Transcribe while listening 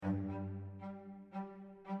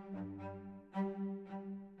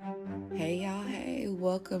Hey y'all, hey,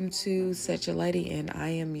 welcome to Such a Lady, and I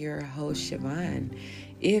am your host, Siobhan.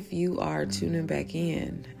 If you are tuning back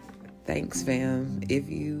in, thanks fam. If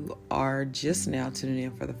you are just now tuning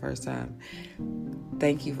in for the first time,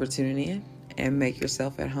 thank you for tuning in and make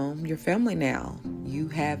yourself at home. Your family now. You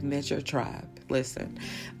have met your tribe. Listen,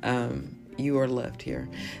 you are loved here.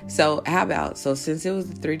 So since it was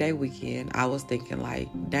a 3-day weekend, I was thinking like,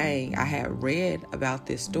 dang, I had read about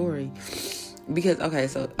this story because, how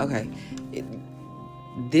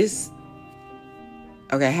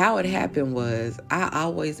it happened was I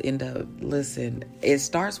always end up, it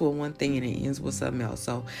starts with one thing and it ends with something else.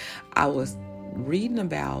 So I was reading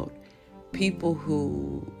about people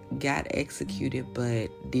who got executed but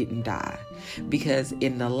didn't die, because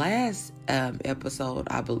in the last episode,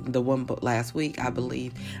 the one last week, I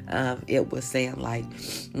believe, it was saying like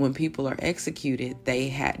when people are executed,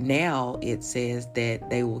 now it says that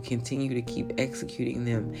they will continue to keep executing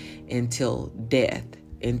them until death,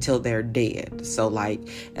 until they're dead. So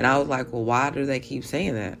and I was like, well, why do they keep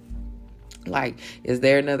saying that? Like, is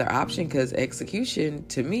there another option? Because execution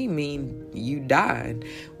to me mean you died.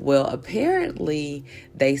 Well, apparently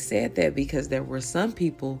they said that because there were some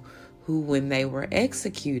people who, when they were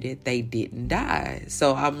executed, they didn't die.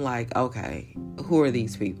 So I'm like, okay, who are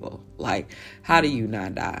these people? Like, how do you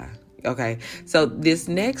not die? Okay, so this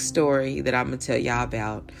next story that I'm going to tell y'all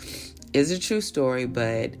about is a true story,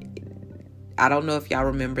 but I don't know if y'all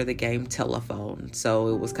remember the game Telephone. So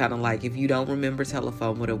it was kind of like, if you don't remember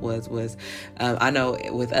Telephone, what it was, I know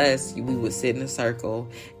with us, we would sit in a circle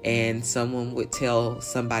and someone would tell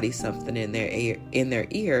somebody something in their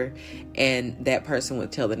ear, and that person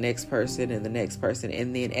would tell the next person and the next person.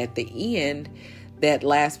 And then at the end, that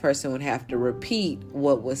last person would have to repeat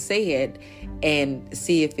what was said and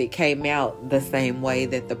see if it came out the same way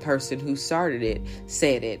that the person who started it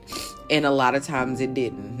said it. And a lot of times it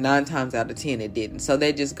didn't. 9 times out of 10 it didn't. So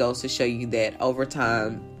that just goes to show you that over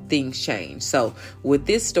time things change. So with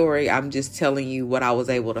this story, I'm just telling you what I was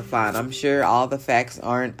able to find. I'm sure all the facts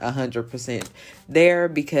aren't 100% there,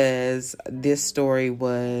 because this story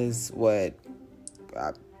was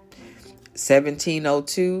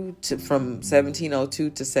 1702 from 1702 to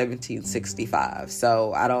 1765.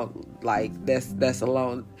 So I don't that's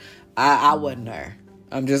alone. I wasn't there.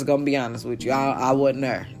 I'm just gonna be honest with you. I wasn't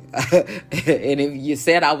there. And if you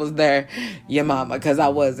said I was there, your mama, because I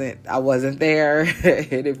wasn't there.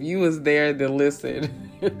 And if you was there, then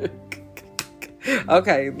listen.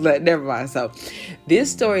 Okay, never mind. So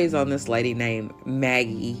this story is on this lady named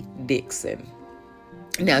Maggie Dickson.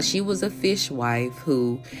 Now, she was a fishwife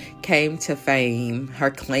who came to fame.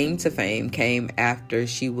 Her claim to fame came after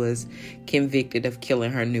she was convicted of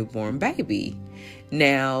killing her newborn baby.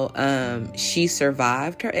 Now, she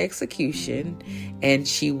survived her execution, and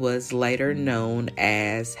she was later known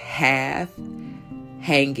as Half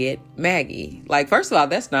Hanged Maggie. Like, first of all,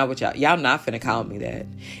 that's not what y'all not finna call me that.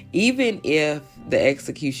 Even if the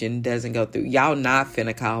execution doesn't go through, y'all not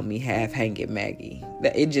finna call me Half Hanged Maggie.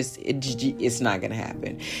 It's not gonna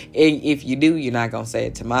happen. If you do, you're not gonna say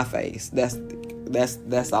it to my face. That's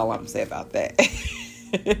all I'm gonna say about that.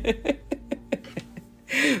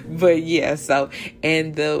 But yeah, so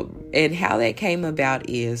and how that came about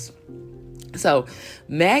is, so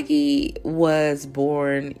Maggie was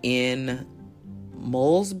born in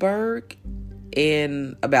Mulesburg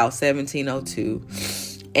in about 1702,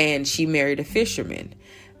 and she married a fisherman,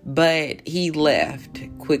 but he left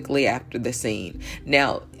quickly after the scene.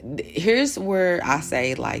 Now, here's where I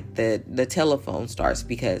say like the telephone starts,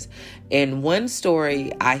 because in one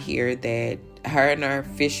story I hear that her and her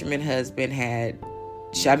husband had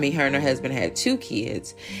 2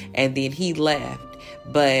 kids, and then he left.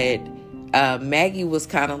 But Maggie was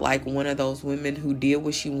kind of like one of those women who did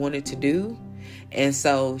what she wanted to do. And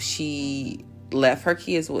so she left her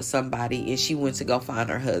kids with somebody, and she went to go find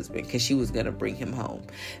her husband because she was going to bring him home.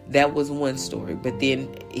 That was one story. But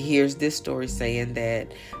then here's this story saying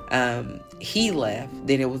that he left.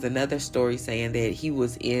 Then it was another story saying that he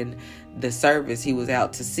was in the service. He was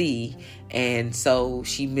out to sea. And so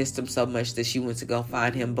she missed him so much that she went to go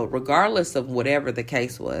find him. But regardless of whatever the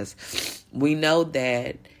case was, we know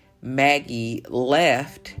that Maggie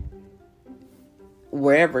left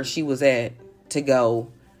wherever she was at to go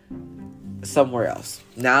somewhere else.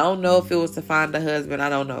 Now, I don't know if it was to find a husband. I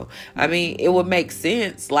don't know. I mean, it would make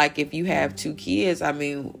sense. Like, if you have 2 kids, I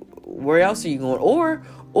mean, where else are you going?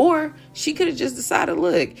 Or she could have just decided,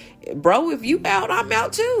 look, bro, if you out, I'm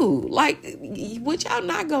out too. Like, what y'all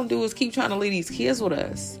not gonna do is keep trying to leave these kids with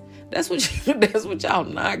us. That's what y'all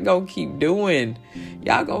not gonna keep doing.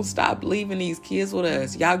 Y'all gonna stop leaving these kids with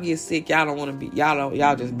us. Y'all get sick. Y'all don't want to be.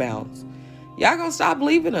 Y'all just bounce. Y'all gonna stop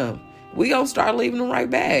leaving them. we gonna start leaving them right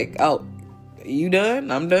back. Oh, you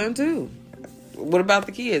done? I'm done too. What about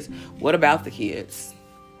the kids? What about the kids?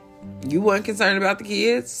 You weren't concerned about the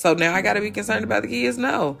kids, so now I gotta be concerned about the kids?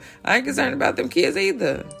 No, I ain't concerned about them kids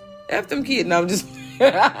either. F them kids. No, I'm just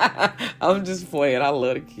I'm just playing. I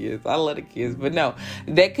love the kids. But no,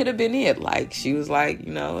 that could have been it. Like, she was like,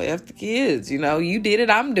 F the kids. You did it,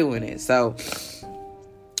 I'm doing it. So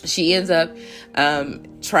she ends up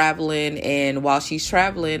traveling, and while she's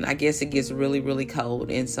traveling, I guess it gets really, really cold.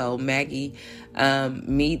 And so Maggie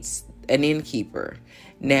meets an innkeeper.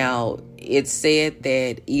 Now, it's said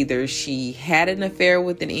that either she had an affair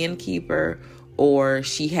with an innkeeper or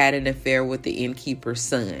she had an affair with the innkeeper's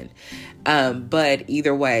son. But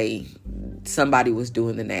either way, somebody was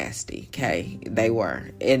doing the nasty, okay? They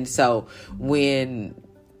were. And so when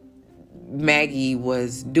Maggie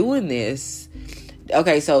was doing this,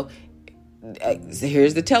 okay, so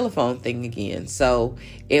here's the telephone thing again. So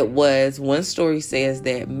it was, one story says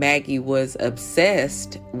that Maggie was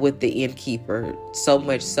obsessed with the innkeeper, so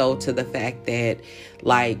much so to the fact that,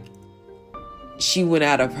 like, she went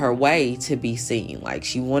out of her way to be seen. Like,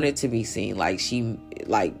 she wanted to be seen.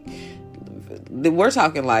 We're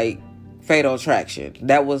talking like Fatal Attraction.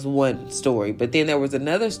 That was one story. But then there was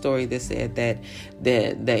another story that said that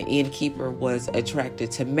the innkeeper was attracted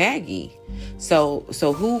to Maggie. So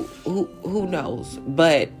who knows?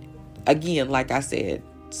 But again, like I said,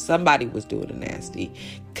 somebody was doing the nasty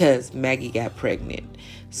because Maggie got pregnant.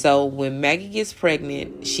 So when Maggie gets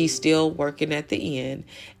pregnant, she's still working at the inn,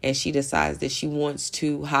 and she decides that she wants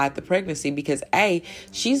to hide the pregnancy because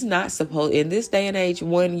she's not supposed, in this day and age,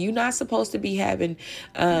 you're not supposed to be having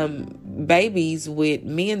babies with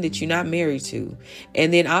men that you're not married to.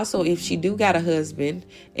 And then also, if she do got a husband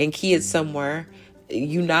and kids somewhere,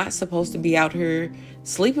 you're not supposed to be out here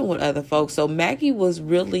sleeping with other folks. So Maggie was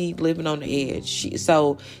really living on the edge.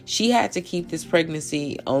 She had to keep this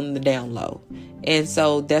pregnancy on the down low. And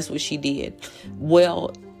so that's what she did.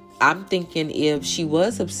 Well, I'm thinking if she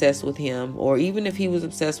was obsessed with him, or even if he was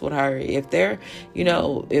obsessed with her, if they're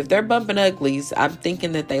bumping uglies, I'm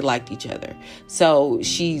thinking that they liked each other. So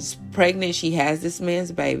she's pregnant. She has this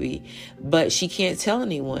man's baby, but she can't tell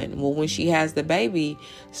anyone. Well, when she has the baby,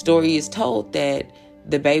 story is told that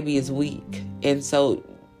the baby is weak. And so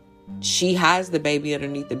she hides the baby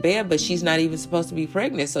underneath the bed, but she's not even supposed to be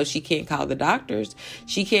pregnant. So she can't call the doctors.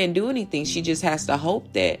 She can't do anything. She just has to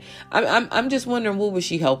hope that, I'm just wondering, what was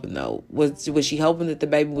she hoping though? Was she hoping that the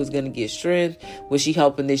baby was going to get strength? Was she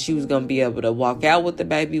hoping that she was going to be able to walk out with the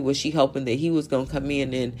baby? Was she hoping that he was going to come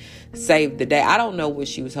in and save the day? I don't know what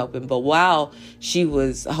she was hoping, but while she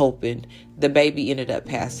was hoping, the baby ended up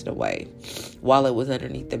passing away while it was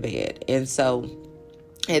underneath the bed. And so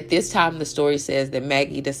at this time, the story says that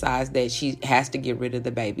Maggie decides that she has to get rid of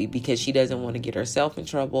the baby because she doesn't want to get herself in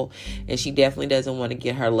trouble, and she definitely doesn't want to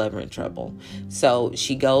get her lover in trouble. So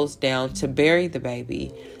she goes down to bury the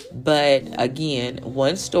baby. But again,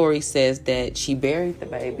 one story says that she buried the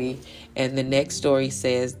baby, and the next story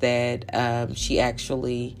says that she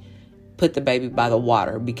actually put the baby by the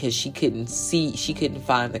water because she couldn't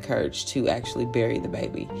find the courage to actually bury the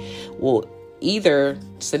baby. Well, either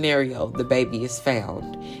scenario, the baby is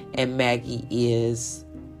found, and Maggie is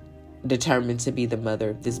determined to be the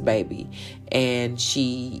mother of this baby, and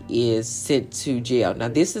she is sent to jail. Now,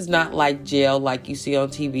 this is not like jail like you see on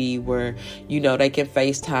TV where, they can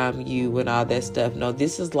FaceTime you and all that stuff. No,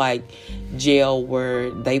 this is like jail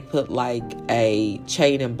where they put like a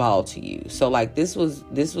chain and ball to you. So like this was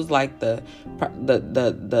like the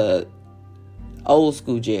old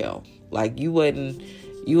school jail. Like you wasn't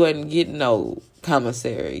getting no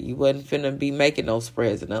commissary. You wasn't finna be making no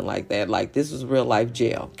spreads and nothing like that. Like, this was real life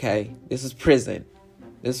jail, okay? This is prison.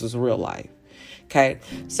 This was real life, okay?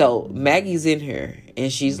 So Maggie's in here,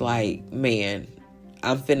 and she's like, man,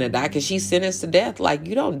 I'm finna die, because she's sentenced to death. Like,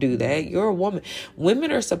 you don't do that. You're a woman.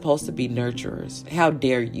 Women are supposed to be nurturers. How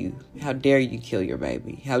dare you? How dare you kill your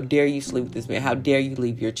baby? How dare you sleep with this man? How dare you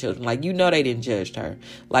leave your children? Like, they didn't judge her.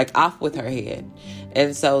 Like, off with her head.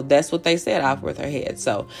 And so that's what they said, off with her head.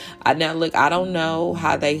 So I don't know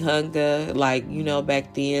how they hung the,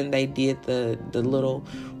 back then they did the little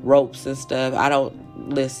ropes and stuff.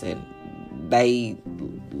 They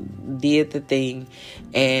did the thing,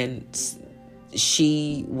 and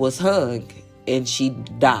she was hung and she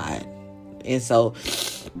died. And so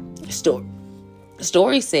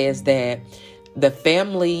story says that the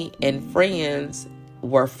family and friends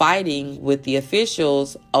were fighting with the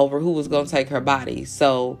officials over who was going to take her body.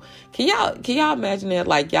 So can y'all imagine that?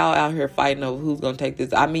 Like, y'all out here fighting over who's going to take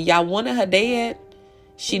this. I mean, y'all wanted her dead.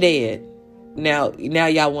 She dead. Now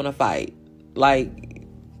y'all want to fight. Like,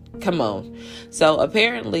 Come on. So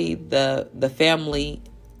apparently the family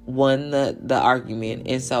won the argument,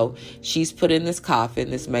 and so she's put in this coffin,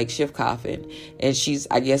 this makeshift coffin, and she's,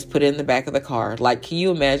 I guess, put in the back of the car. Like, can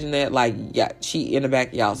you imagine that? Like, yeah, she in the back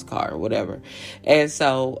of y'all's car or whatever. And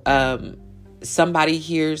so somebody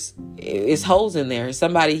hears, it's holes in there,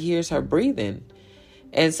 somebody hears her breathing.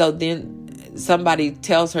 And so then somebody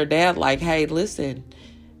tells her dad, like, hey, listen,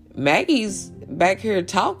 Maggie's back here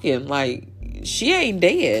talking, like, she ain't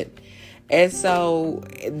dead. And so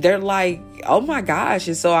they're like, oh my gosh.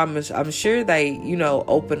 And so I'm sure they,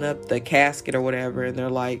 open up the casket or whatever, and they're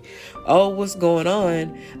like, oh, what's going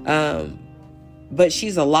on? But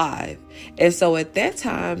she's alive. And so at that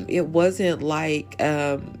time, it wasn't like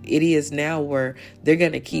it is now, where they're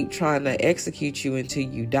going to keep trying to execute you until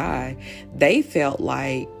you die. They felt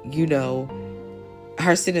like,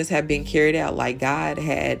 her sentence had been carried out, like God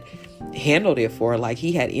had handled it for her, like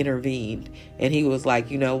he had intervened, and he was like,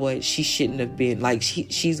 you know what, she shouldn't have been, like,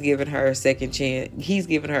 he's given her a second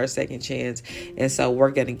chance, and so we're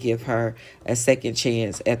gonna give her a second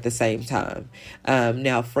chance at the same time.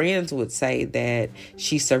 Now friends would say that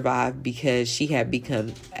she survived because she had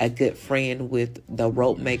become a good friend with the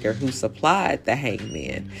rope maker who supplied the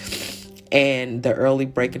hangman, and the early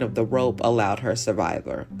breaking of the rope allowed her to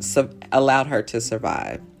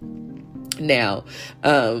survive. Now,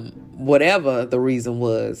 whatever the reason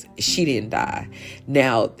was, she didn't die.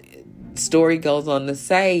 Now, story goes on to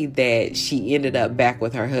say that she ended up back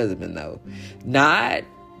with her husband, though. Not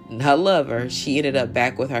her lover. She ended up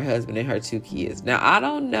back with her husband and her 2 kids. Now, I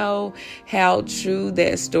don't know how true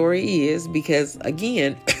that story is, because,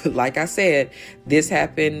 again, like I said, this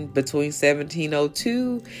happened between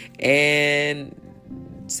 1702 and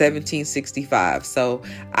 1765. So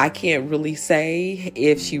I can't really say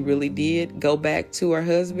if she really did go back to her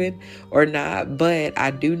husband or not, but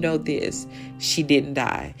I do know this: she didn't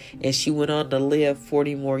die, and she went on to live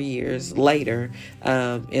 40 more years later.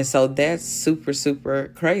 And so that's super,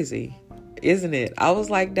 super crazy, isn't it? I was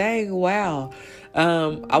like, dang, wow.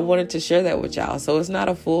 I wanted to share that with y'all. So it's not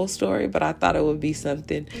a full story, but I thought it would be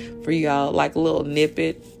something for y'all, like a little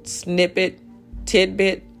snippet,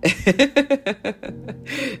 tidbit.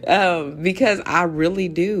 Because I really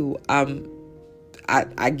do.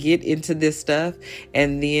 I get into this stuff,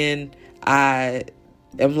 and then I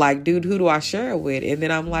am like, dude, who do I share it with? And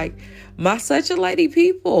then I'm like, my Such a Lady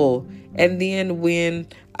people. And then when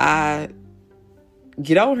I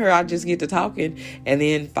get on her, I just get to talking, and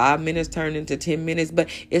then 5 minutes turn into 10 minutes. But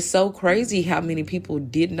it's so crazy how many people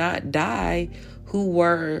did not die who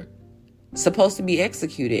were supposed to be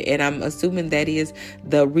executed. And I'm assuming that is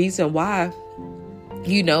the reason why,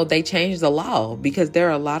 they changed the law, because there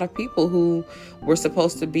are a lot of people who were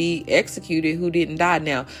supposed to be executed who didn't die.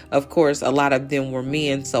 Now, of course, a lot of them were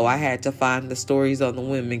men, so I had to find the stories on the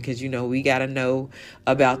women, because, we got to know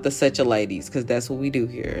about the Such a Ladies, because that's what we do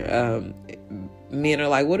here. Men are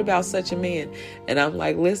like, what about such a man? And I'm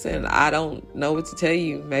like, listen, I don't know what to tell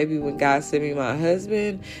you. Maybe when God sent me my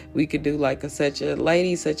husband, we could do like a Such a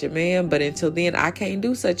Lady, Such a Man. But until then, I can't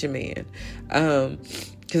do such a man.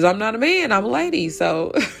 Because I'm not a man, I'm a lady.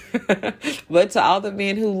 So, but to all the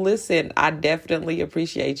men who listen, I definitely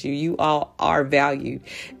appreciate you. You all are valued.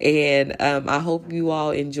 And I hope you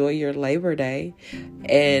all enjoy your Labor Day.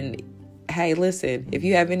 And hey, listen, if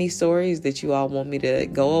you have any stories that you all want me to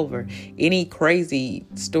go over, any crazy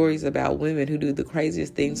stories about women who do the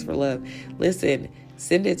craziest things for love, listen,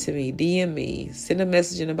 send it to me, DM me, send a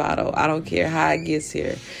message in a bottle. I don't care how it gets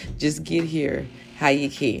here. Just get here how you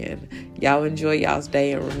can. Y'all enjoy y'all's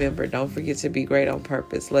day, and remember, don't forget to be great on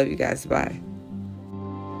purpose. Love you guys. Bye.